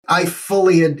I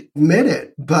fully admit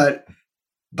it, but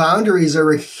boundaries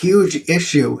are a huge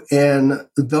issue. And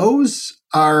those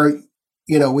are,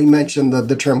 we mentioned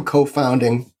the term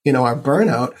co-founding, our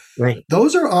burnout. Right.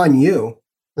 Those are on you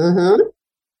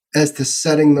as to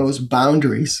setting those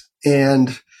boundaries.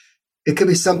 And it could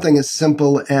be something as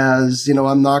simple as,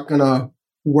 I'm not going to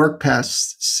work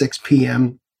past 6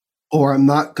 p.m. or I'm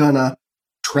not going to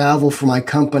travel for my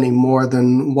company more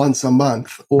than once a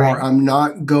month, or I'm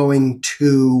not going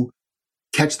to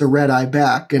catch the red eye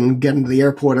back and get into the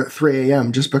airport at 3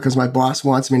 a.m. just because my boss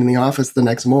wants me in the office the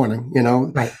next morning,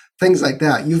 things like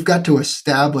that. You've got to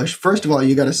establish, first of all,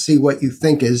 you got to see what you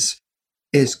think is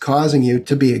causing you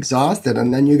to be exhausted.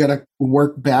 And then you got to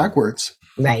work backwards.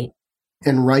 Right.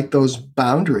 And write those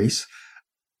boundaries.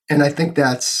 And I think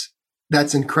that's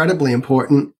incredibly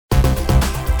important.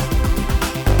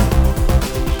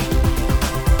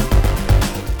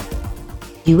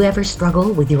 You ever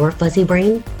struggle with your fuzzy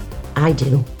brain? I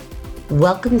do.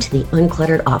 Welcome to the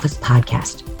Uncluttered Office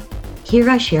podcast. Here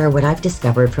I share what I've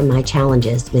discovered from my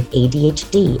challenges with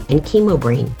ADHD and chemo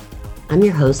brain. I'm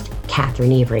your host,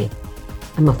 Catherine Avery.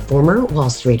 I'm a former Wall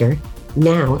Streeter,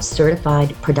 now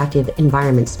certified productive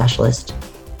environment specialist,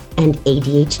 and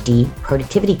ADHD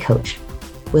productivity coach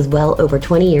with well over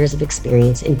 20 years of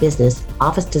experience in business,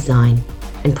 office design,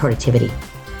 and productivity.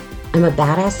 I'm a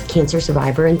badass cancer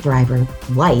survivor and thriver,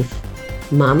 wife,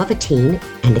 mom of a teen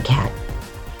and a cat,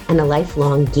 and a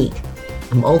lifelong geek.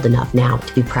 I'm old enough now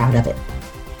to be proud of it.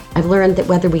 I've learned that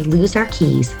whether we lose our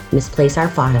keys, misplace our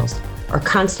files, or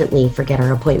constantly forget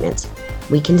our appointments,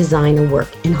 we can design a work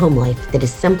and home life that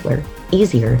is simpler,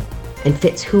 easier, and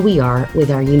fits who we are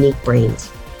with our unique brains.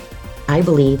 I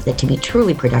believe that to be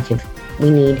truly productive, we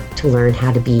need to learn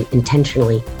how to be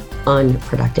intentionally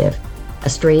unproductive, a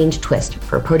strange twist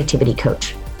for a productivity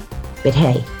coach. But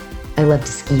hey, I love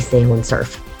to ski, sail, and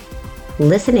surf.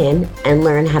 Listen in and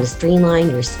learn how to streamline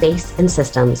your space and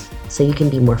systems so you can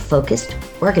be more focused,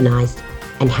 organized,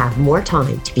 and have more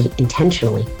time to be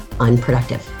intentionally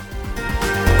unproductive.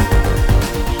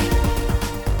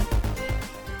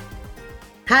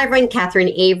 Hi, everyone. Catherine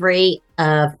Avery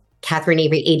of Catherine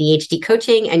Avery ADHD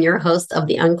Coaching and your host of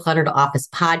the Uncluttered Office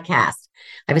podcast.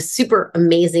 I have a super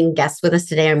amazing guest with us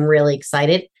today. I'm really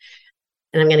excited.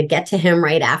 And I'm going to get to him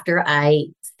right after I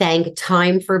thank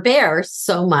Time for Bear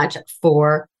so much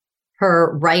for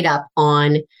her write-up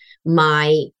on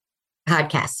my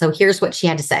podcast. So here's what she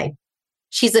had to say.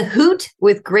 She's a hoot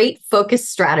with great focus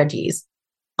strategies.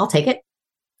 I'll take it.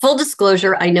 Full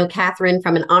disclosure, I know Catherine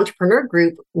from an entrepreneur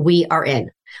group we are in.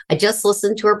 I just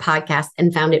listened to her podcast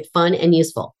and found it fun and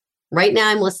useful. Right now,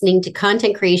 I'm listening to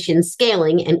content creation,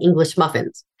 scaling, and English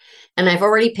muffins. And I've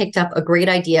already picked up a great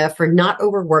idea for not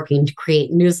overworking to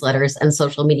create newsletters and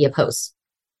social media posts.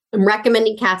 I'm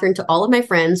recommending Catherine to all of my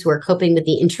friends who are coping with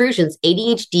the intrusions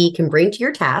ADHD can bring to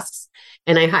your tasks.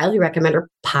 And I highly recommend her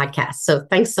podcast. So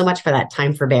thanks so much for that,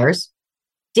 Time for Bears.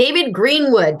 David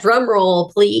Greenwood, drum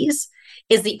roll, please,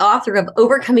 is the author of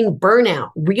Overcoming Burnout,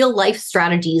 Real Life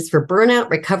Strategies for Burnout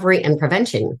Recovery and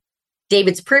Prevention.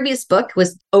 David's previous book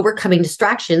was Overcoming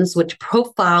Distractions, which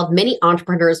profiled many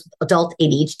entrepreneurs with adult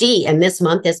ADHD. And this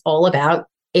month is all about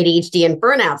ADHD and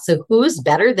burnout. So who's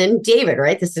better than David,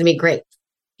 right? This is going to be great.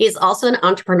 He is also an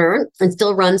entrepreneur and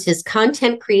still runs his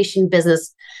content creation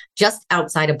business just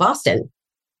outside of Boston.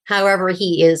 However,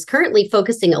 he is currently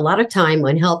focusing a lot of time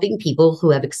on helping people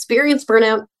who have experienced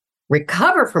burnout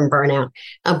recover from burnout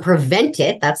and prevent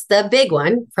it, that's the big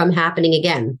one, from happening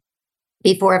again.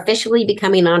 Before officially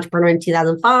becoming an entrepreneur in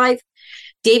 2005,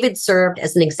 David served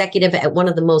as an executive at one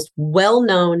of the most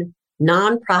well-known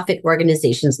nonprofit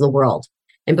organizations in the world.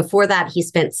 And before that, he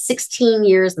spent 16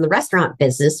 years in the restaurant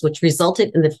business, which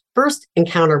resulted in the first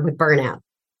encounter with burnout.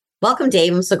 Welcome,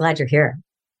 Dave. I'm so glad you're here.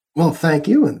 Well, thank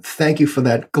you. And thank you for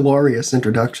that glorious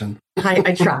introduction.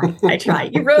 I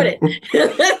tried. You wrote it.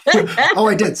 Oh,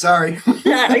 I did. Sorry.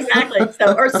 Yeah, exactly.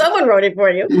 So, or someone wrote it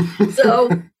for you. So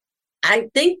I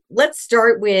think let's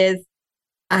start with,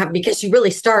 because you really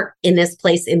start in this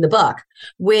place in the book,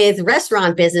 with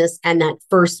restaurant business and that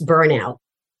first burnout.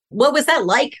 What was that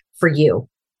like for you?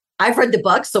 I've read the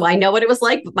book, so I know what it was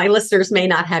like, but my listeners may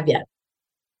not have yet.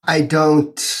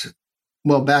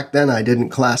 Well, back then I didn't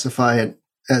classify it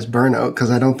as burnout because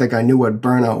I don't think I knew what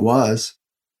burnout was,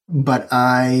 but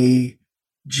I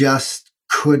just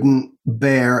couldn't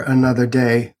bear another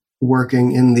day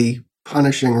working in the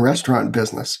punishing restaurant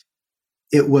business.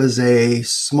 It was a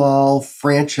small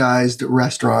franchised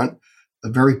restaurant, a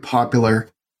very popular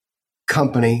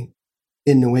company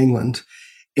in New England.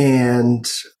 And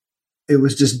it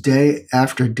was just day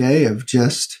after day of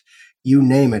just, you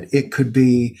name it. It could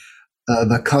be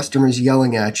the customers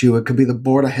yelling at you. It could be the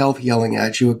Board of Health yelling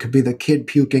at you. It could be the kid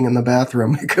puking in the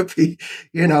bathroom. It could be,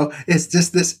 it's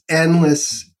just this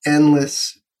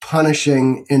endless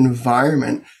punishing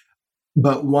environment.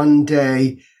 But one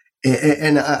day,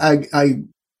 and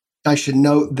I should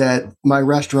note that my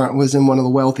restaurant was in one of the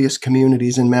wealthiest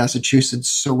communities in Massachusetts,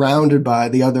 surrounded by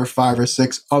the other 5 or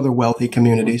 6 other wealthy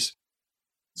communities.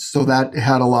 So that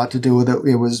had a lot to do with it.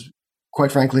 It was,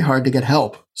 quite frankly, hard to get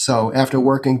help. So after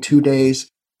working 2 days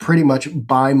pretty much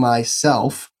by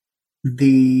myself,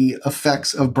 the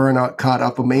effects of burnout caught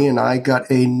up with me, and I got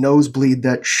a nosebleed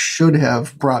that should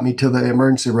have brought me to the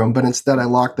emergency room. But instead, I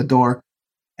locked the door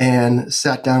and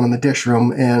sat down in the dish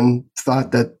room and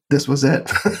thought that this was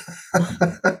it.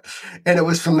 And it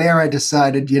was from there I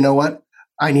decided, you know what?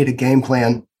 I need a game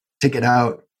plan to get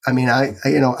out. I mean, I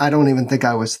don't even think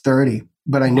I was 30,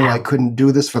 but I knew I couldn't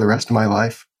do this for the rest of my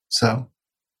life. So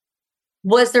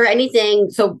was there anything?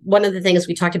 So one of the things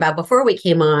we talked about before we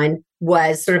came on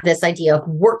was sort of this idea of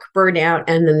work burnout,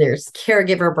 and then there's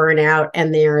caregiver burnout,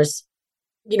 and there's,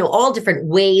 all different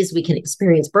ways we can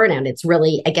experience burnout. It's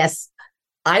really, I guess,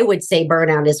 I would say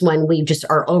burnout is when we just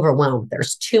are overwhelmed.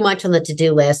 There's too much on the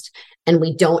to-do list, and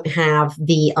we don't have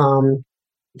the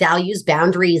values,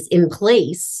 boundaries in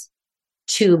place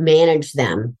to manage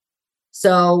them.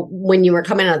 So when you were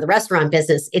coming out of the restaurant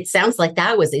business, it sounds like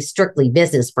that was a strictly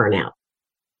business burnout.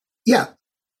 Yeah,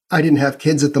 I didn't have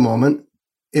kids at the moment.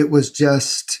 It was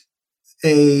just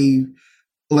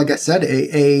like I said,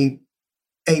 a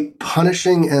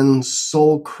punishing and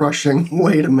soul-crushing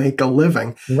way to make a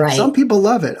living. Right. Some people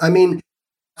love it. I mean,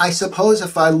 I suppose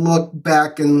if I look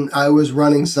back and I was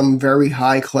running some very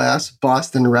high-class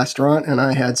Boston restaurant and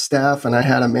I had staff and I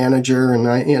had a manager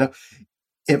and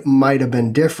it might have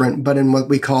been different. But in what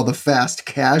we call the fast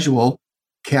casual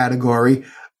category,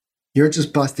 you're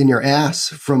just busting your ass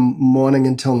from morning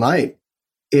until night.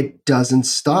 It doesn't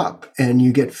stop. And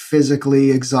you get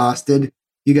physically exhausted.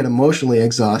 You get emotionally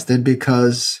exhausted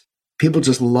because people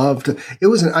just loved. It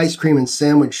was an ice cream and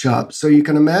sandwich shop. So you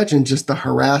can imagine just the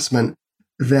harassment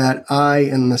that I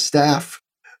and the staff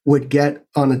would get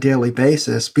on a daily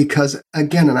basis. Because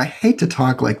again, and I hate to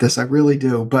talk like this, I really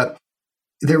do, but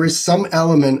there is some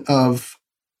element of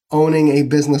owning a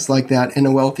business like that in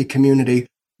a wealthy community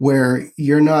where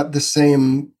you're not the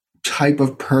same type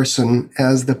of person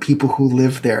as the people who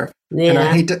live there. Yeah. And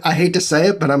I hate to say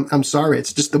it, but I'm sorry.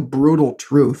 It's just the brutal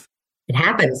truth. It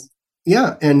happens.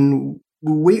 Yeah. And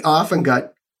we often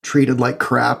got treated like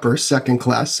crap or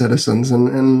second-class citizens.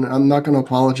 And I'm not going to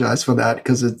apologize for that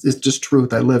because it's just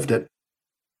truth. I lived it.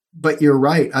 But you're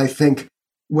right. I think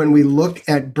when we look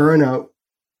at burnout,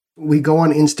 we go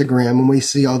on Instagram and we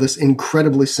see all this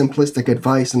incredibly simplistic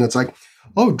advice. And it's like,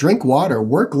 oh, drink water,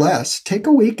 work less, take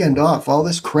a weekend off, all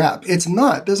this crap. It's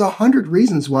not. There's 100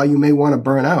 reasons why you may want to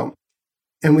burn out.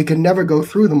 And we can never go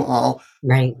through them all.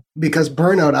 Right. Because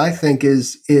burnout, I think,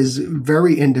 is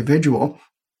very individual.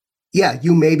 Yeah,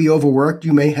 you may be overworked.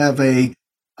 You may have a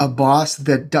boss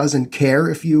that doesn't care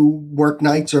if you work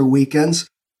nights or weekends.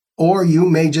 Or you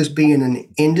may just be in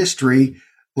an industry,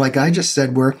 like I just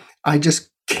said, where I just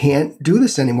can't do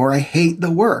this anymore. I hate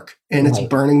the work and it's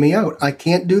burning me out. I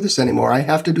can't do this anymore. I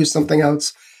have to do something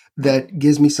else that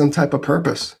gives me some type of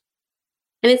purpose.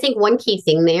 And I think one key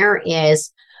thing there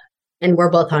is, and we're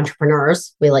both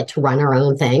entrepreneurs, we like to run our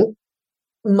own thing.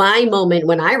 My moment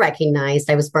when I recognized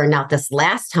I was burned out this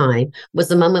last time was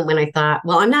the moment when I thought,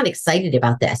 well, I'm not excited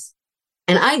about this.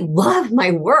 And I love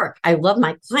my work. I love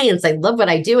my clients. I love what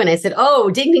I do. And I said, oh,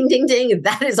 ding, ding, ding, ding.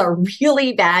 That is a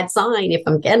really bad sign. If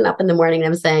I'm getting up in the morning and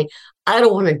I'm saying, I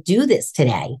don't want to do this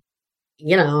today.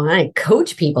 I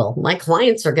coach people. My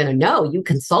clients are going to know. You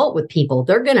consult with people.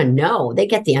 They're going to know. They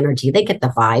get the energy. They get the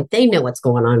vibe. They know what's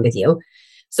going on with you.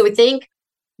 So I think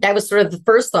that was sort of the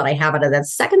first thought I have out of that.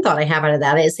 Second thought I have out of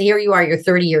that is, here you are, you're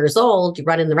 30 years old, you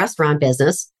run in the restaurant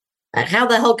business. How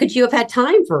the hell could you have had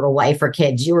time for a wife or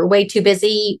kids? You were way too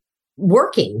busy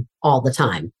working all the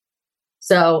time.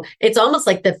 So it's almost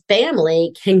like the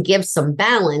family can give some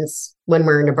balance when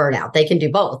we're in a burnout. They can do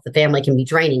both. The family can be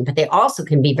draining, but they also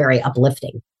can be very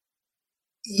uplifting.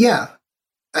 Yeah.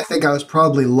 I think I was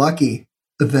probably lucky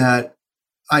that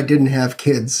I didn't have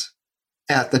kids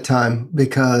at the time,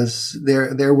 because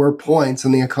there were points,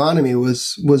 and the economy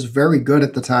was very good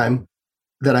at the time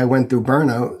that I went through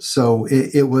burnout. So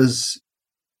it was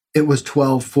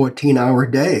 12, 14-hour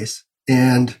days.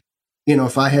 And,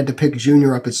 if I had to pick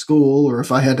Junior up at school, or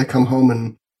if I had to come home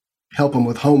and help him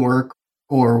with homework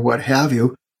or what have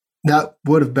you, that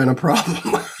would have been a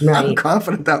problem. Right. I'm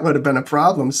confident that would have been a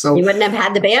problem. So you wouldn't have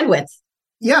had the bandwidth.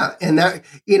 Yeah. And that,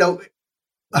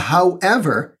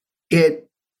 however, it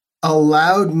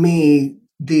allowed me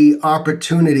the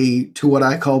opportunity to what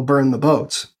I call burn the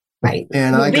boats. Right.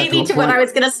 And I got to what I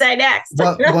was going to say next.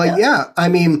 well, yeah. I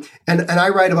mean, and I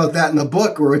write about that in the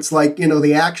book where it's like,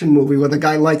 the action movie where the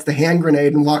guy lights the hand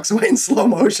grenade and walks away in slow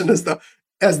motion as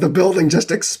the building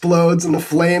just explodes and the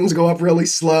flames go up really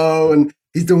slow and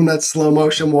he's doing that slow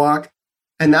motion walk.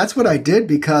 And that's what I did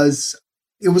because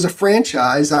it was a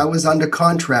franchise. I was under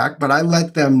contract, but I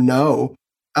let them know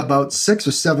about 6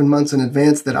 or 7 months in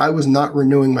advance that I was not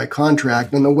renewing my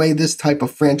contract. And the way this type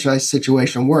of franchise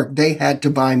situation worked, they had to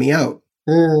buy me out.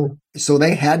 So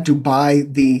they had to buy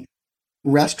the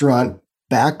restaurant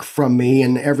back from me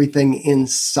and everything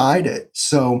inside it.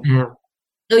 So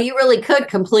you really could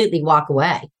completely walk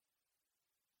away.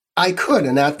 I could.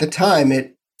 And at the time,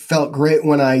 it felt great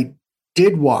when I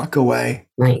did walk away.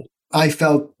 Right. I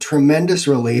felt tremendous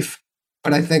relief.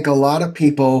 But I think a lot of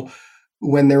people,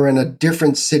 when they're in a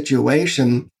different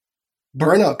situation,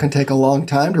 burnout can take a long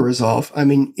time to resolve. I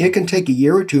mean, it can take a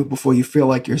year or two before you feel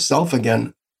like yourself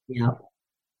again. Yeah.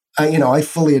 I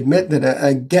fully admit that,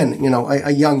 again,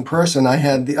 a young person, I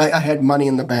had money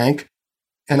in the bank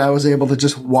and I was able to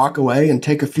just walk away and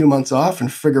take a few months off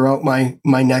and figure out my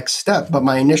next step. But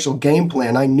my initial game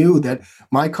plan, I knew that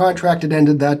my contract had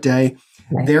ended that day.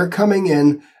 Right. They're coming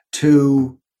in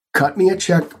to cut me a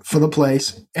check for the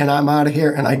place and I'm out of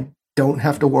here and I don't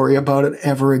have to worry about it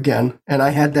ever again. And I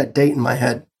had that date in my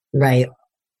head. Right.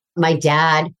 My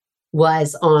dad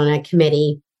was on a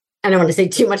committee. I don't want to say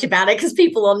too much about it because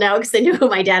people will know because they know who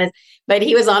my dad is. But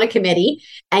he was on a committee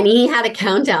and he had a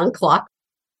countdown clock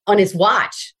on his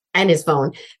watch and his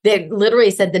phone that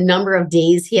literally said the number of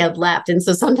days he had left. And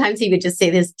so sometimes he would just say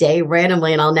this day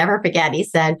randomly, and I'll never forget. He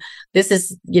said, this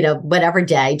is, whatever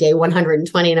day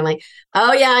 120. And I'm like,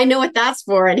 oh yeah, I know what that's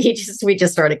for. And we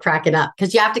just started cracking up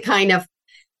because you have to kind of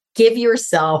give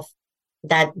yourself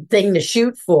that thing to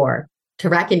shoot for to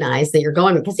recognize that you're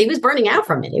going, because he was burning out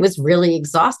from it. It was really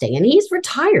exhausting and he's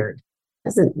retired.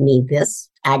 Doesn't need this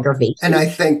aggravation. And I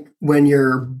think when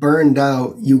you're burned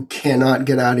out, you cannot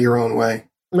get out of your own way.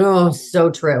 Oh,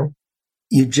 so true.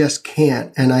 You just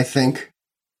can't. And I think,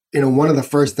 one of the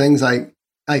first things I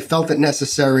felt it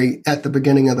necessary at the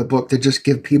beginning of the book to just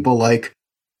give people like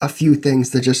a few things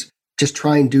to just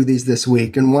try and do these this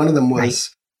week. And one of them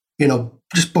was,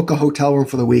 just book a hotel room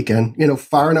for the weekend,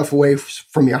 far enough away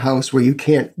from your house where you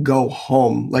can't go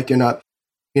home. Like you're not,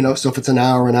 so if it's an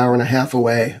hour and a half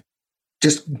away,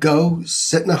 just go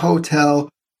sit in a hotel,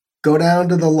 go down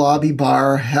to the lobby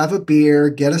bar, have a beer,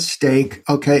 get a steak,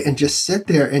 okay, and just sit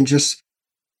there and just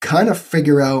kind of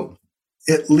figure out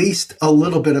at least a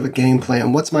little bit of a game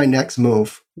plan. What's my next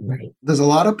move? Right. There's a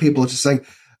lot of people just saying,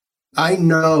 I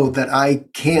know that I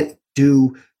can't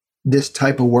do this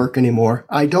type of work anymore.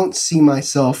 I don't see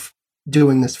myself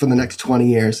doing this for the next 20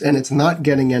 years, and it's not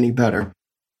getting any better.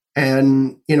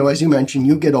 And, as you mentioned,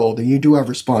 you get older, you do have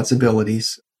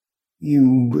responsibilities.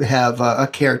 You have a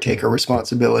caretaker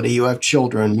responsibility. You have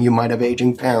children. You might have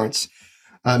aging parents.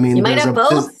 I mean, you might have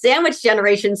both. Sandwich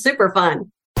generation, super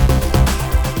fun.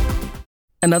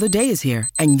 Another day is here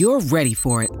and you're ready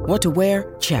for it. What to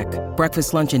wear? Check.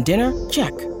 Breakfast, lunch, and dinner?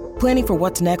 Check. Planning for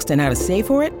what's next and how to save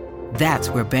for it? That's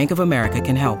where Bank of America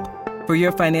can help. For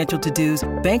your financial to-dos,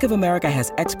 Bank of America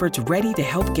has experts ready to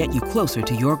help get you closer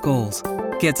to your goals.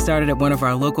 Get started at one of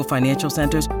our local financial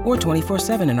centers or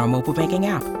 24/7 in our mobile banking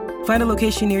app. Find a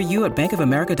location near you at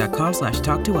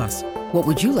bankofamerica.com/talktous. What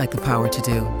would you like the power to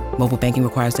do? Mobile banking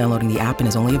requires downloading the app and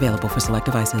is only available for select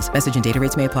devices. Message and data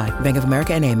rates may apply. Bank of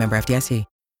America NA, member FDIC.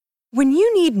 When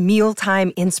you need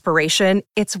mealtime inspiration,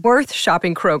 it's worth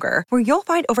shopping Kroger, where you'll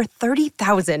find over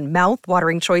 30,000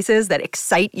 mouth-watering choices that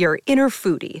excite your inner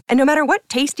foodie. And no matter what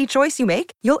tasty choice you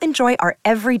make, you'll enjoy our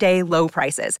everyday low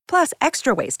prices, plus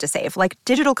extra ways to save, like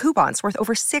digital coupons worth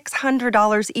over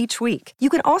 $600 each week. You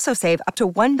can also save up to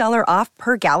 $1 off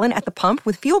per gallon at the pump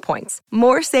with fuel points.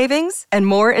 More savings and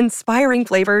more inspiring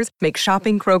flavors make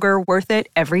shopping Kroger worth it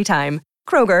every time.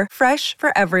 Kroger, fresh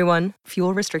for everyone.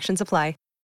 Fuel restrictions apply.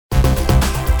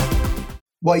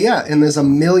 Well, yeah, and there's a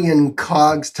million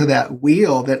cogs to that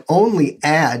wheel that only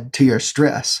add to your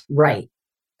stress. Right.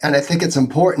 And I think it's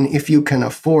important, if you can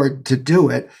afford to do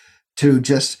it, to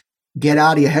just get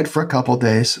out of your head for a couple of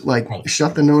days. Like,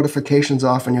 shut the notifications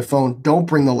off on your phone. Don't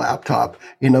bring the laptop.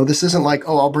 This isn't like,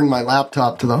 oh, I'll bring my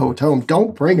laptop to the hotel.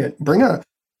 Don't bring it. Bring a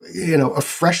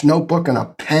fresh notebook and a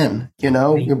pen.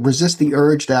 You resist the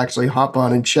urge to actually hop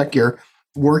on and check your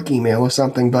work email or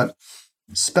something. But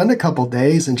spend a couple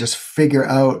days and just figure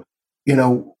out,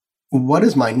 what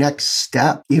is my next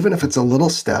step, even if it's a little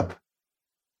step.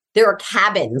 There are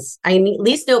cabins. I at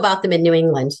least know about them in New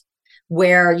England,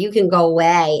 where you can go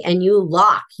away and you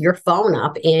lock your phone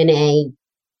up in a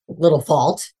little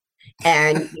vault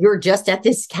and you're just at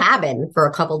this cabin for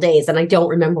a couple days. And I don't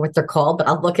remember what they're called, but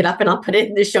I'll look it up and I'll put it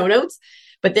in the show notes.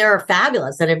 But they're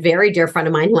fabulous. And a very dear friend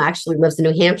of mine who actually lives in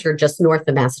New Hampshire, just north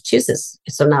of Massachusetts,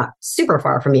 so not super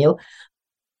far from you,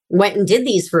 went and did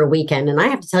these for a weekend. And I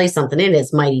have to tell you something, it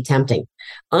is mighty tempting.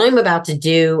 I'm about to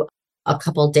do a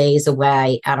couple days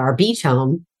away at our beach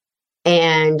home,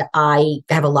 and I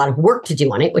have a lot of work to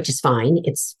do on it, which is fine.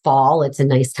 It's fall. It's a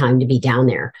nice time to be down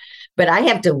there. But I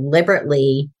have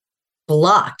deliberately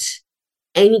blocked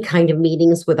any kind of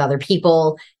meetings with other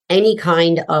people, any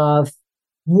kind of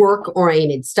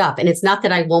work-oriented stuff. And it's not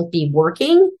that I won't be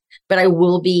working, but I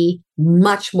will be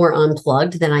much more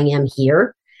unplugged than I am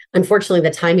here. Unfortunately,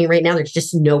 the timing right now, there's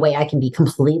just no way I can be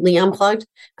completely unplugged.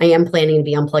 I am planning to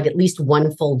be unplugged at least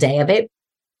one full day of it.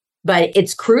 But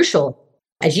it's crucial.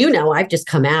 As you know, I'm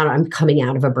coming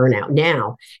out of a burnout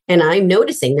now. And I'm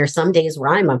noticing there's some days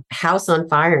where I'm a house on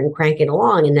fire and cranking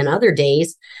along. And then other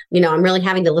days, I'm really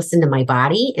having to listen to my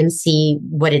body and see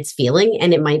what it's feeling.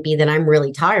 And it might be that I'm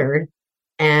really tired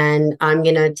and I'm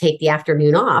going to take the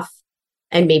afternoon off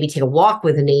and maybe take a walk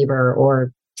with a neighbor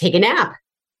or take a nap.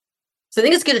 So I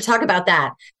think it's good to talk about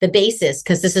that, the basis,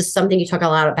 because this is something you talk a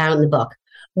lot about in the book.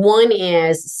 One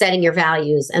is setting your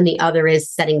values and the other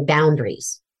is setting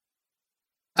boundaries.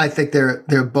 I think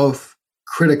they're both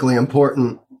critically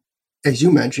important. As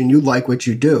you mentioned, you like what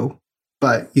you do,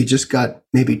 but you just got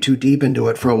maybe too deep into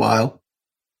it for a while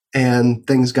and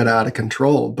things got out of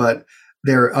control. But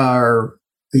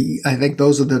I think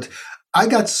those are I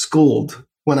got schooled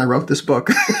when I wrote this book.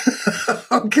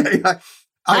 Okay.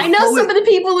 I know some of the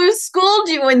people who schooled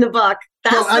you in the book.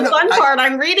 That's the fun part.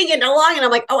 I'm reading it along and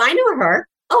I'm like, oh, I know her.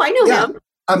 Oh, I know him.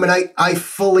 I mean, I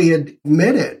fully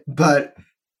admit it, but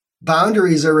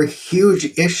boundaries are a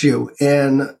huge issue.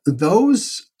 And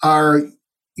those are,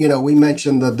 we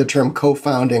mentioned the term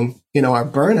co-founding, our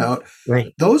burnout.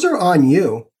 Right. Those are on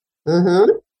you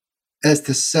as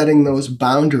to setting those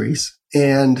boundaries.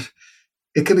 And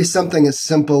it could be something as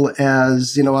simple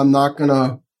as, I'm not going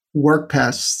to work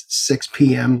past 6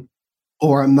 p.m.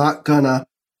 or I'm not going to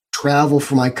travel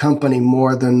for my company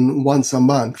more than once a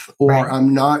month, or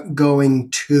I'm not going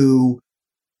to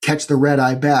catch the red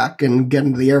eye back and get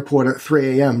into the airport at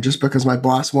 3 a.m. just because my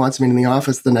boss wants me in the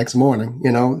office the next morning,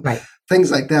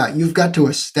 things like that. You've got to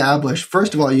establish,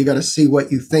 first of all, you got to see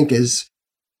what you think is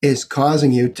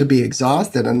causing you to be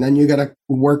exhausted. And then you got to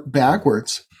work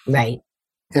backwards. Right.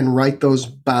 And write those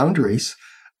boundaries.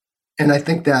 And I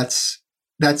think that's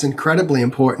incredibly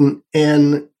important.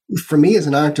 And for me as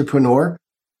an entrepreneur,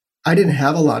 I didn't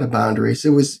have a lot of boundaries.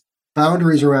 It was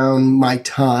boundaries around my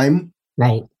time.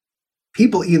 Right.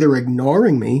 People either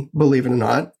ignoring me, believe it or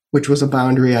not, which was a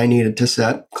boundary I needed to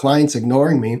set, clients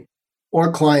ignoring me,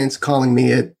 or clients calling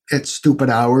me at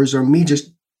stupid hours, or me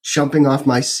just jumping off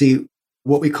my seat,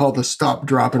 what we call the stop,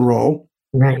 drop, and roll.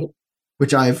 Right.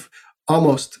 Which I've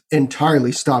almost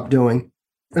entirely stopped doing,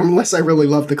 unless I really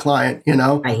love the client,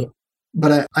 Right.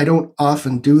 But I don't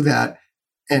often do that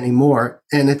anymore.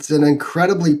 And it's an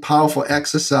incredibly powerful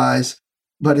exercise,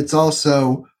 but it's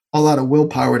also a lot of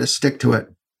willpower to stick to it.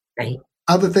 Right.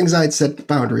 Other things I'd set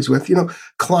boundaries with,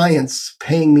 clients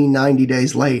paying me 90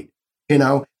 days late,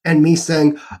 and me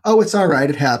saying, oh, it's all right,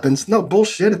 it happens. No,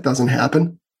 bullshit, it doesn't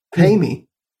happen. Pay me.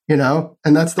 And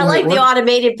that's the I like the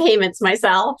automated payments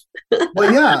myself.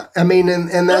 Well, yeah. I mean,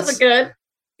 and that's good.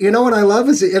 What I love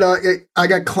is, I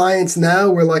got clients now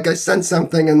where I sent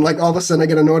something and all of a sudden I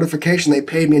get a notification they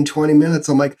paid me in 20 minutes.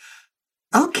 I'm like,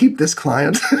 I'll keep this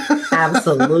client.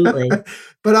 Absolutely.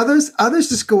 But others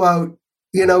just go out,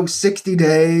 60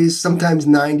 days, sometimes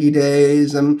 90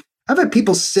 days. And I've had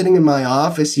people sitting in my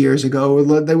office years ago.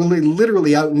 They were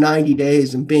literally out 90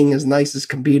 days and being as nice as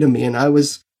can be to me. And I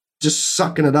was just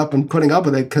sucking it up and putting up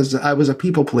with it because I was a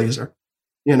people pleaser,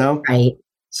 Right.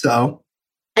 So.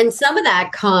 And some of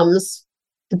that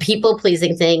the people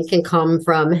pleasing thing can come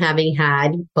from having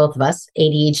had, both of us,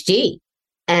 ADHD.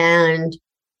 And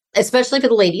especially for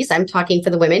the ladies, I'm talking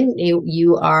for the women.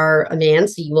 You are a man,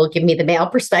 so you will give me the male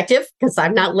perspective because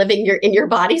I'm not living in your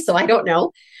body, so I don't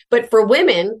know. But for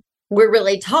women, we're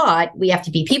really taught we have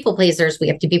to be people pleasers. We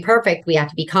have to be perfect. We have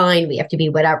to be kind. We have to be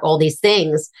whatever, all these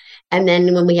things. And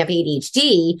then when we have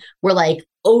ADHD, we're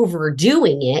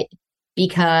overdoing it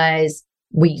because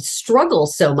we struggle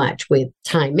so much with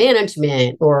time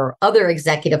management or other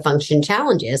executive function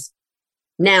challenges.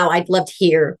 Now, I'd love to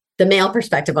hear the male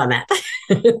perspective on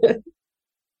that.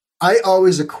 I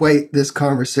always equate this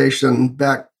conversation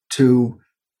back to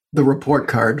the report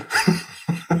card.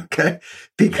 Okay.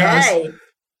 Because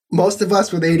most of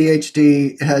us with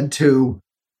ADHD had to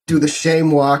do the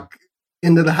shame walk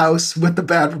into the house with the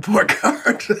bad report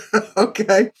card.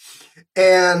 Okay.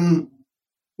 And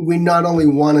we not only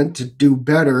wanted to do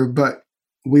better, but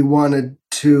we wanted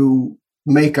to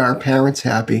make our parents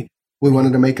happy. We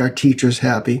wanted to make our teachers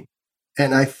happy.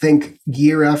 And I think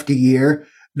year after year,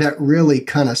 that really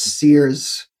kind of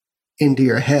sears into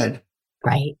your head.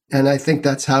 Right. And I think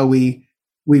that's how we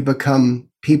become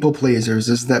people pleasers,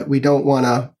 is that we don't want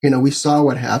to, we saw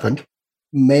what happened,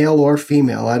 male or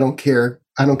female. I don't care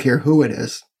who it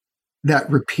is. That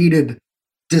repeated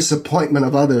disappointment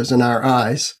of others in our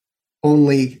eyes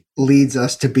only leads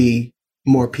us to be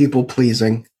more people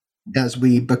pleasing as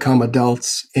we become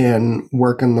adults and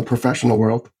work in the professional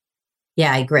world.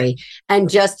 Yeah, I agree. And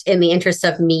just in the interest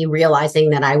of me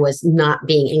realizing that I was not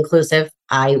being inclusive,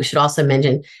 I should also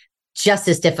mention just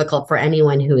as difficult for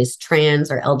anyone who is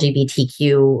trans or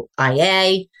LGBTQIA.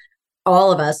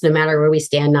 All of us, no matter where we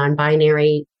stand,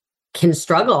 non-binary, can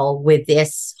struggle with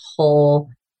this whole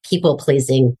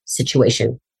people-pleasing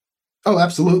situation. Oh,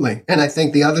 absolutely. And I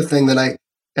think the other thing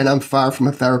and I'm far from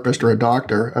a therapist or a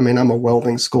doctor. I mean, I'm a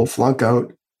welding school flunk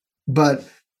out, but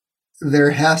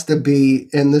there has to be,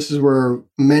 and this is where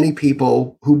many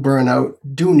people who burn out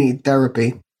do need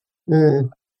therapy.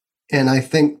 Mm. And I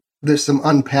think there's some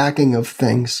unpacking of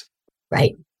things.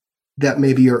 Right. That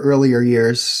maybe your earlier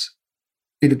years,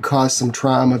 it caused some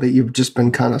trauma that you've just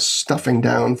been kind of stuffing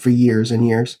down for years and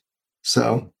years.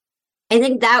 So I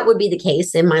think that would be the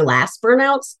case in my last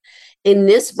burnouts. In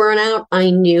this burnout, I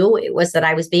knew it was that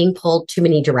I was being pulled too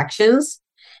many directions.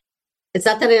 It's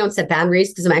not that I don't set boundaries,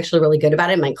 because I'm actually really good about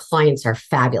it. My clients are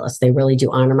fabulous. They really do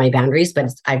honor my boundaries,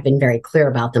 but I've been very clear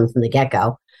about them from the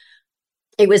get-go.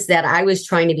 It was that I was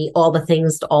trying to be all the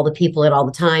things to all the people at all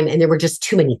the time, and there were just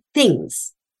too many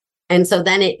things. And so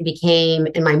then it became,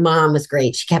 and my mom was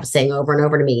great. She kept saying over and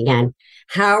over to me again,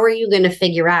 how are you going to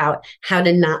figure out how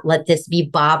to not let this be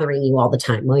bothering you all the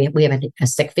time? Well, we have a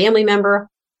sick family member.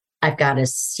 I've got a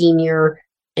senior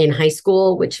in high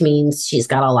school, which means she's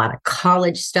got a lot of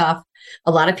college stuff.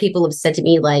 A lot of people have said to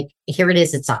me, like, here it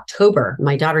is, it's October.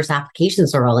 My daughter's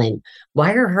applications are all in.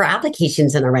 Why are her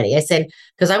applications in already? I said,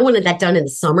 because I wanted that done in the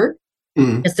summer,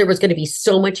 because there was going to be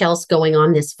so much else going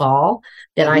on this fall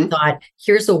that I thought,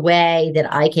 here's a way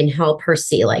that I can help her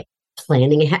see, like,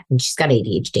 planning ahead. And she's got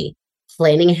ADHD,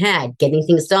 planning ahead, getting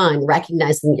things done,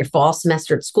 recognizing that your fall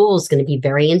semester at school is going to be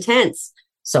very intense.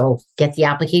 So get the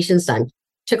applications done.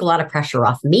 Took a lot of pressure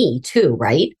off me too,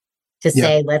 right? To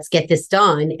say, let's get this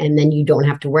done, and then you don't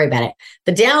have to worry about it.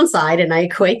 The downside, and I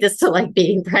equate this to like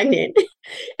being pregnant,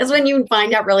 is when you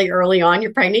find out really early on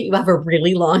you're pregnant, you have a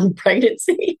really long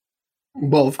pregnancy.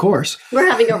 Well, of course. We're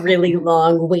having a really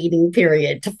long waiting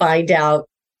period to find out,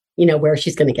 where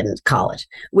she's going to get into college,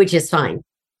 which is fine.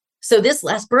 So this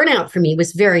last burnout for me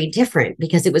was very different,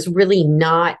 because it was really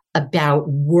not about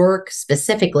work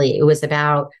specifically. It was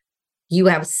about, you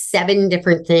have 7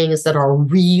 different things that are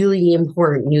really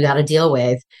important you got to deal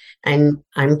with. And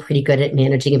I'm pretty good at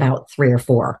managing about 3 or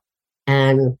 4.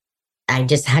 And I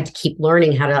just had to keep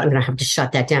learning I'm going to have to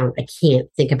shut that down. I can't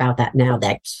think about that now.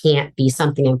 That can't be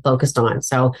something I'm focused on.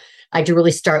 So I had to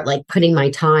really start like putting my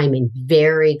time in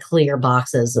very clear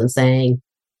boxes and saying,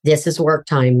 this is work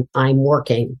time. I'm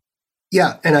working.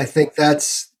 Yeah. And I think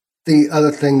that's the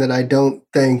other thing that I don't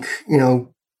think,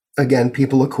 again,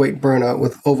 people equate burnout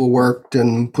with overworked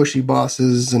and pushy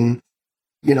bosses and,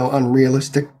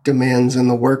 unrealistic demands in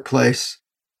the workplace.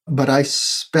 But I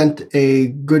spent a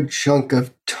good chunk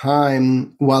of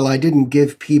time, while I didn't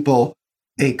give people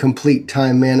a complete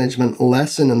time management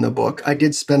lesson in the book, I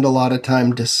did spend a lot of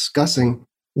time discussing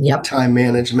time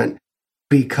management,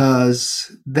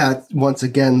 because that, once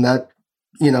again, that,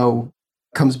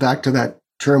 comes back to that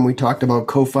term we talked about,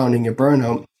 co-founding your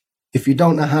burnout. If you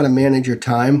don't know how to manage your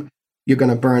time, you're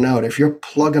going to burn out. If you're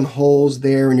plugging holes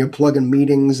there and you're plugging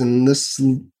meetings in this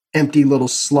empty little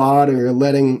slot, or you're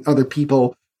letting other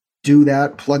people do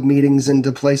that, plug meetings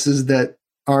into places that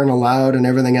aren't allowed and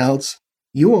everything else,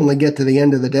 you only get to the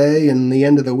end of the day and the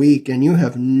end of the week, and you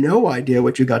have no idea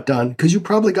what you got done, because you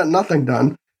probably got nothing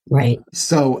done. Right.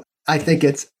 So I think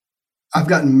I've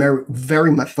gotten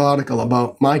very methodical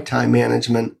about my time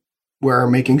management, where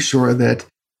I'm making sure that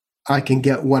I can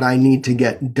get what I need to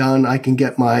get done. I can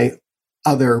get my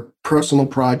other personal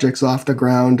projects off the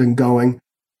ground and going,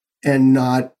 and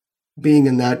not being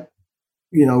in that,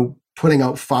 putting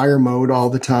out fire mode all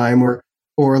the time,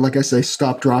 or like I say,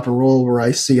 stop, drop, and roll, where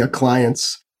I see a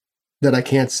client's that I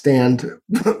can't stand,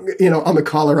 on the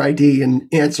caller ID and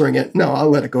answering it. No, I'll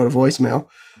let it go to voicemail.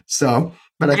 So,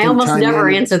 but I think almost never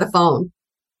answer the phone.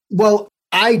 Well,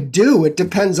 I do. It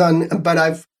depends on, but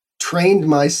I've trained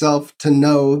myself to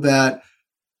know that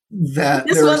that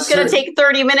this one's going to take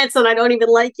 30 minutes and I don't even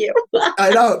like you. I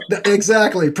know,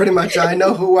 exactly. Pretty much. I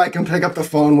know who I can pick up the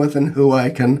phone with and who I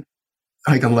can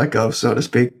let go, so to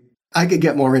speak. I could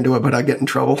get more into it, but I'd get in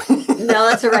trouble. No,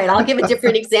 that's all right. I'll give a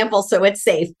different example so it's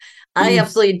safe. I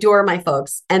absolutely adore my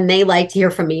folks, and they like to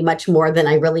hear from me much more than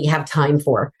I really have time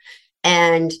for.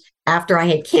 And after I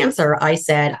had cancer, I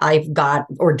said,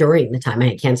 during the time I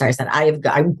had cancer, I said,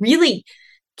 I really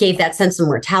gave that sense of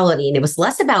mortality. And it was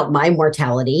less about my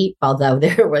mortality, although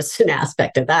there was an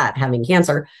aspect of that, having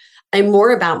cancer, and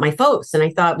more about my folks. And I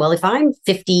thought, well, if I'm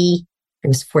 50, I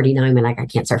was 49 when I got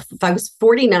cancer. If I was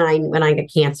 49 when I got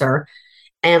cancer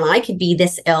and I could be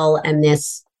this ill and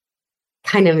this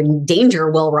kind of in danger,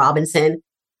 Will Robinson,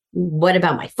 what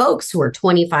about my folks who are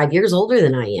 25 years older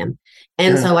than I am?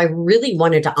 And so I really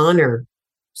wanted to honor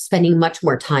spending much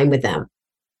more time with them.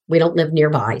 We don't live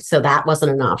nearby, so that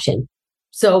wasn't an option.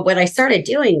 So what I started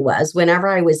doing was whenever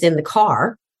I was in the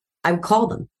car, I would call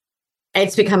them.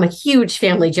 It's become a huge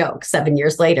family joke 7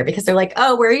 years later because they're like,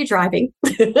 oh, where are you driving?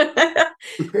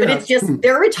 But it's just,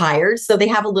 they're retired. So they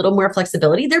have a little more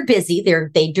flexibility. They're busy.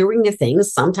 They doing the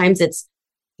things. Sometimes it's,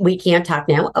 we can't talk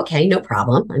now. Okay, no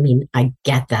problem. I mean, I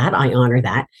get that. I honor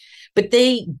that. But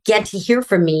they get to hear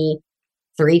from me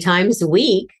 3 times a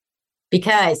week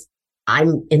because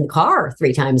I'm in the car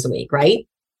 3 times a week, right?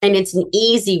 And it's an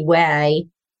easy way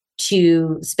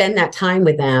to spend that time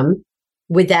with them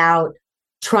without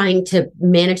trying to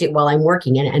manage it while I'm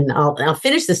working. And I'll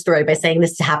finish the story by saying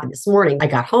this happened this morning. I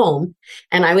got home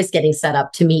and I was getting set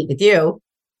up to meet with you.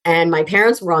 And my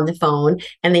parents were on the phone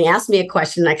and they asked me a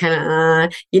question. And I kind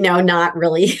of, not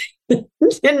really,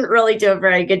 didn't really do a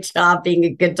very good job being a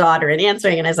good daughter and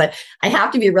answering. And I said, I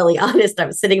have to be really honest. I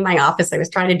was sitting in my office. I was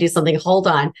trying to do something. Hold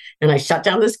on. And I shut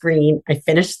down the screen. I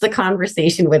finished the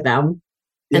conversation with them.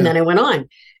 And then I went on.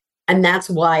 And that's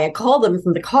why I called them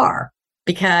from the car,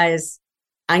 because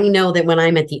I know that when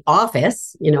I'm at the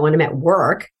office, when I'm at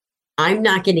work, I'm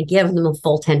not going to give them the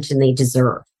full attention they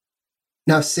deserve.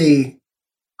 Now, see,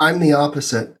 I'm the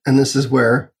opposite. And this is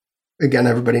where, again,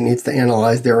 everybody needs to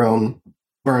analyze their own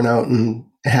burnout and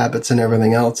habits and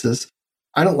everything else. Is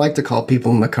I don't like to call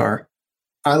people in the car.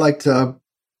 I like to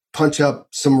punch up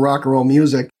some rock and roll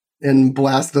music and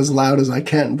blast as loud as I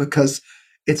can because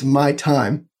it's my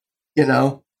time,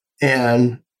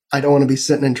 and I don't want to be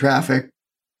sitting in traffic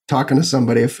talking to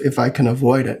somebody if I can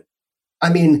avoid it. I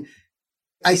mean,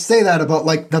 I say that about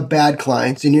like the bad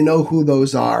clients, and you know who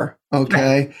those are,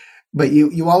 okay? Right. But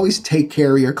you always take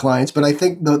care of your clients. But I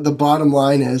think the bottom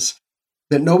line is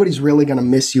that nobody's really going to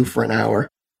miss you for an hour.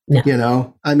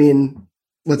 No. I mean,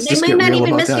 let's just get real about that. They might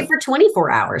not even miss you for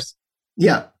 24 hours.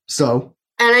 Yeah. So.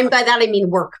 And by that, I mean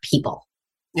work people.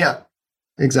 Yeah,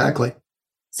 exactly.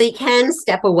 So you can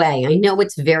step away. I know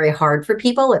it's very hard for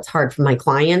people. It's hard for my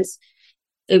clients.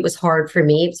 It was hard for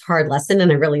me. It was a hard lesson. And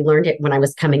I really learned it when I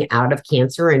was coming out of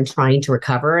cancer and trying to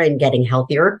recover and getting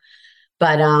healthier.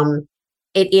 But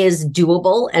it is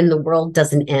doable and the world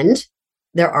doesn't end.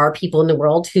 There are people in the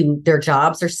world who their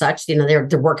jobs are such, they're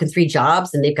working 3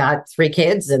 jobs and they've got 3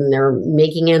 kids and they're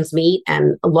making ends meet.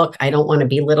 And look, I don't want to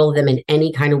belittle them in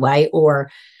any kind of way or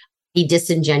be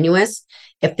disingenuous.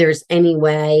 If there's any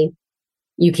way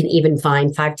you can even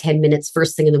find 5-10 minutes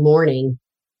first thing in the morning,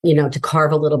 to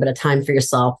carve a little bit of time for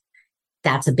yourself,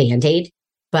 that's a Band-Aid.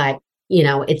 But,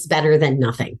 it's better than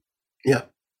nothing. Yeah,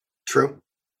 true.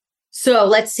 So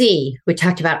let's see. We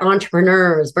talked about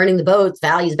entrepreneurs, burning the boats,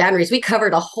 values, boundaries. We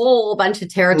covered a whole bunch of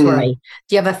territory.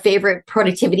 Do you have a favorite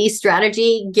productivity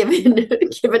strategy given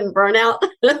burnout?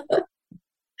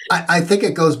 I think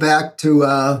it goes back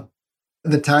to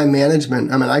the time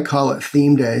management. I mean, I call it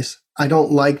theme days. I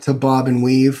don't like to bob and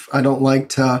weave. I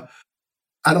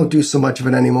don't do so much of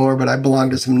it anymore, but I belong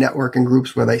to some networking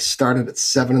groups where they started at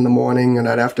 7 a.m. and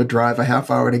I'd have to drive a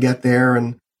half hour to get there.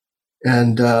 And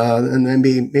then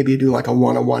maybe you do like a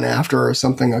one-on-one after or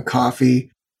something, a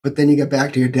coffee, but then you get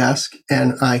back to your desk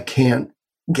and I can't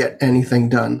get anything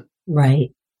done. Right.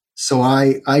 So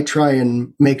I try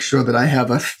and make sure that I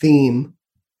have a theme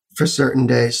for certain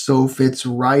days. So if it's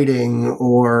writing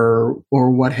or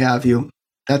what have you,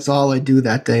 that's all I do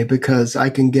that day because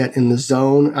I can get in the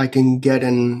zone. I can get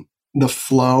in the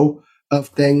flow of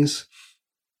things.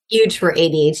 Huge for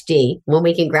ADHD when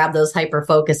we can grab those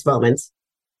hyper-focus moments.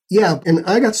 Yeah, and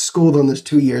I got schooled on this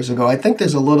 2 years ago. I think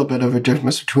there's a little bit of a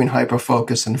difference between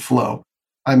hyperfocus and flow.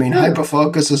 I mean,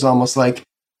 hyperfocus is almost like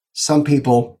some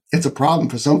people, it's a problem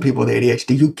for some people with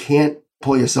ADHD. You can't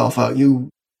pull yourself out. You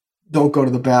don't go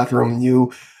to the bathroom.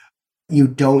 You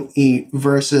don't eat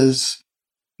versus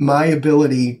my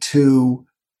ability to,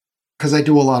 because I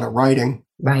do a lot of writing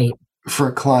right.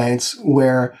 for clients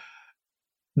where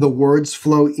The words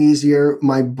flow easier.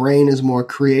 My brain is more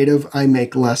creative. I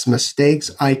make less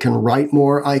mistakes. I can write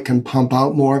more. I can pump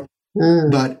out more.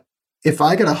 But if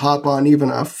I got to hop on even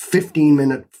a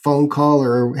 15-minute phone call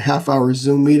or half-hour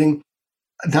Zoom meeting,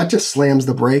 that just slams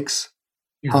the brakes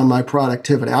on my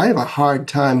productivity. I have a hard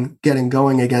time getting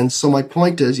going again. So my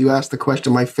point is, you asked the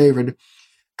question, my favorite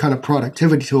kind of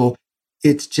productivity tool,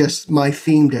 it's just my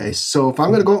theme days. So if I'm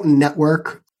going to go out and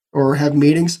network or have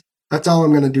meetings, that's all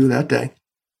I'm going to do that day.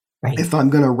 Right. If I'm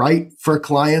going to write for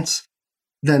clients,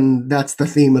 then that's the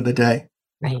theme of the day.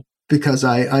 Right. Because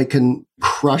I can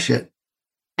crush it.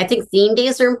 I think theme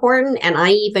days are important. And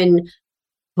I even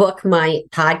book my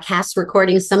podcast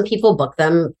recordings. Some people book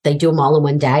them. They do them all in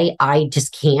one day. I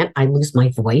just can't. I lose my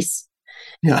voice.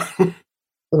 Yeah.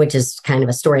 Which is kind of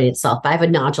a story in itself. I have a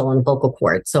nodule on the vocal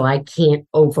cord, so I can't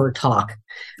over talk.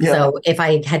 Yeah. So if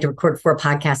I had to record 4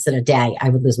 podcasts in a day, I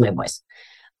would lose my voice.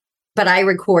 But I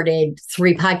recorded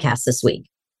 3 podcasts this week.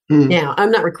 Now, I'm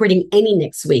not recording any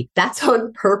next week. That's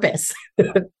on purpose,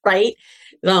 right?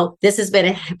 Well, this has been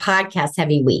a podcast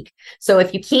heavy week. So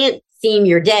if you can't theme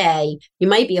your day, you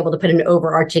might be able to put an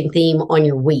overarching theme on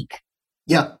your week.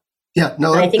 Yeah. Yeah.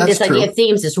 No, I think that's this idea of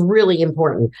themes is really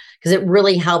important because it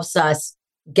really helps us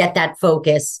get that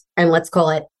focus. And let's call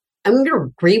it, I'm going to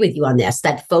agree with you on this,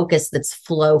 that focus that's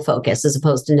flow focus as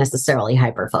opposed to necessarily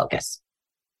hyper focus.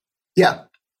 Yeah.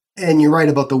 And you're right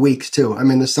about the weeks too. I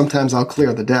mean, there's sometimes I'll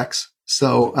clear the decks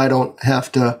so I don't have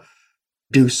to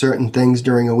do certain things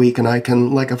during a week. And I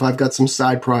can, like, if I've got some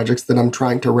side projects that I'm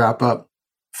trying to wrap up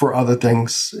for other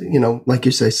things, like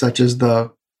you say, such as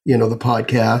the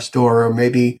podcast or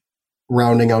maybe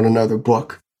rounding out another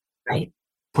book, right?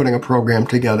 Putting a program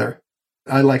together.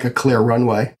 I like a clear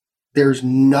runway. There's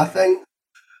nothing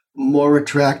more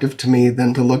attractive to me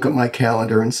than to look at my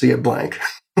calendar and see it blank.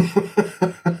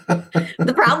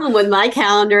 The problem with my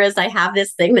calendar is I have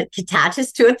this thing that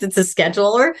attaches to it that's a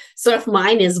scheduler. So if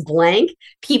mine is blank,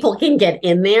 people can get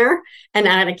in there. And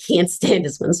I can't stand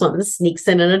is when someone sneaks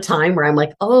in at a time where I'm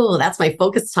like, oh, that's my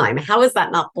focus time. How is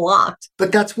that not blocked?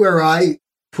 But that's where I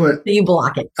put... You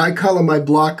block it. I color my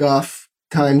block off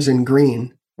times in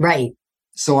green. Right.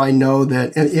 So I know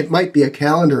that it might be a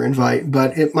calendar invite,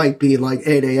 but it might be like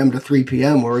 8 a.m. to 3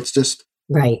 p.m. where it's just...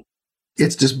 Right.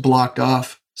 It's just blocked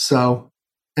off. So,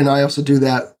 and I also do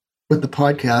that with the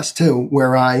podcast too,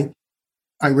 where I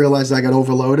realize I got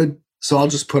overloaded. So I'll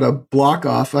just put a block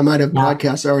off. I might have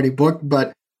podcasts already booked,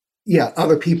 but yeah,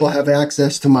 other people have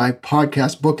access to my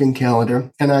podcast booking calendar.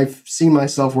 And I've seen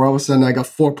myself where all of a sudden I got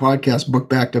 4 podcasts booked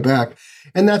back to back.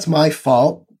 And that's my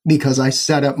fault because I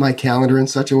set up my calendar in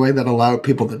such a way that allowed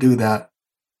people to do that.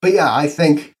 But yeah, I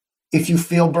think if you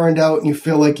feel burned out and you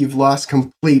feel like you've lost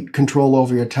complete control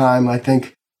over your time, I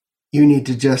think you need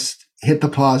to just hit the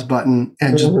pause button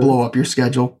and just blow up your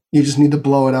schedule. You just need to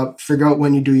blow it up, figure out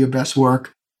when you do your best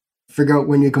work, figure out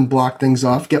when you can block things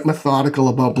off, get methodical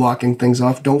about blocking things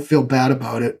off. Don't feel bad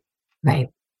about it. Right.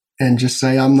 And just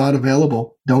say, I'm not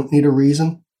available. Don't need a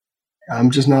reason.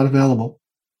 I'm just not available.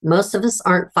 Most of us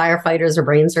aren't firefighters or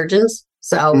brain surgeons.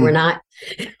 So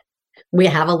we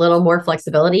have a little more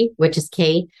flexibility, which is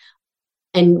key.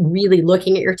 And really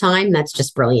looking at your time, that's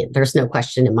just brilliant. There's no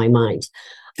question in my mind.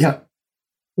 Yeah.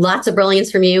 Lots of brilliance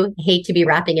from you. Hate to be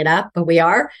wrapping it up, but we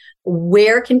are.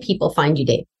 Where can people find you,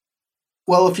 Dave?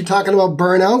 Well, if you're talking about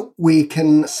burnout, we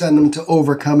can send them to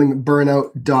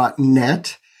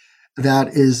overcomingburnout.net. That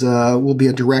is will be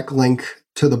a direct link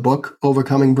to the book,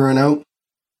 Overcoming Burnout.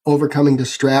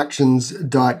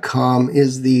 Overcomingdistractions.com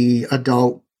is the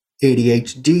adult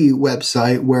ADHD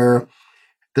website where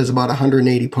there's about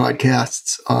 180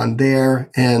 podcasts on there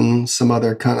and some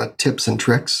other kind of tips and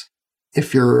tricks.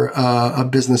 If you're a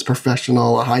business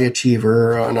professional, a high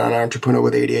achiever, an entrepreneur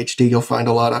with ADHD, you'll find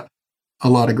a lot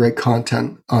of great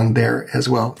content on there as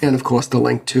well. And of course, the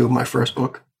link to my first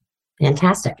book.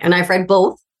 Fantastic. And I've read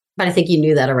both, but I think you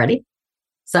knew that already.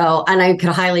 So, and I could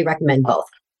highly recommend both.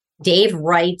 Dave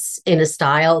writes in a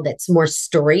style that's more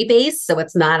story-based. So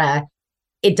it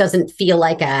doesn't feel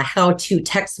like a how-to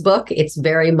textbook. It's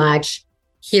very much,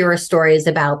 here are stories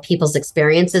about people's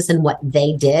experiences and what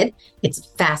they did. It's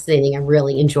fascinating. I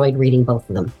really enjoyed reading both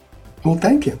of them. Well,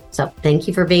 thank you. So thank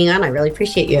you for being on. I really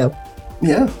appreciate you.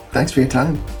 Yeah, thanks for your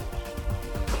time.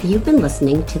 You've been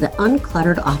listening to the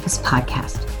Uncluttered Office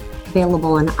Podcast,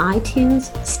 available on iTunes,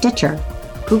 Stitcher,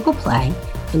 Google Play,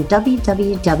 and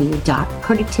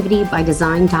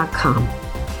www.productivitybydesign.com.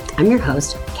 I'm your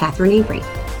host, Catherine Avery.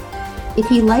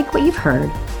 If you like what you've heard,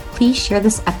 please share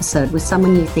this episode with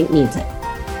someone you think needs it.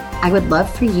 I would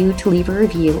love for you to leave a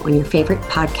review on your favorite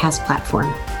podcast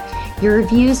platform. Your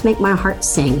reviews make my heart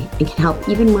sing and can help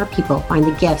even more people find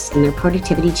the gifts in their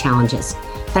productivity challenges.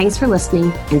 Thanks for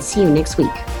listening, and see you next week.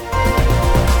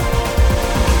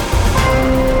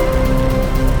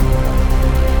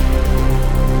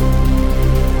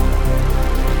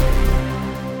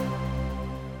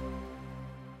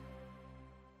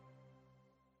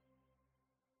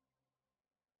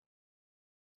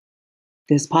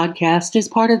 This podcast is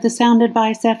part of the Sound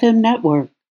Advice FM network.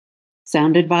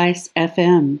 Sound Advice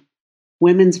FM.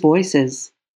 Women's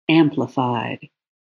voices amplified.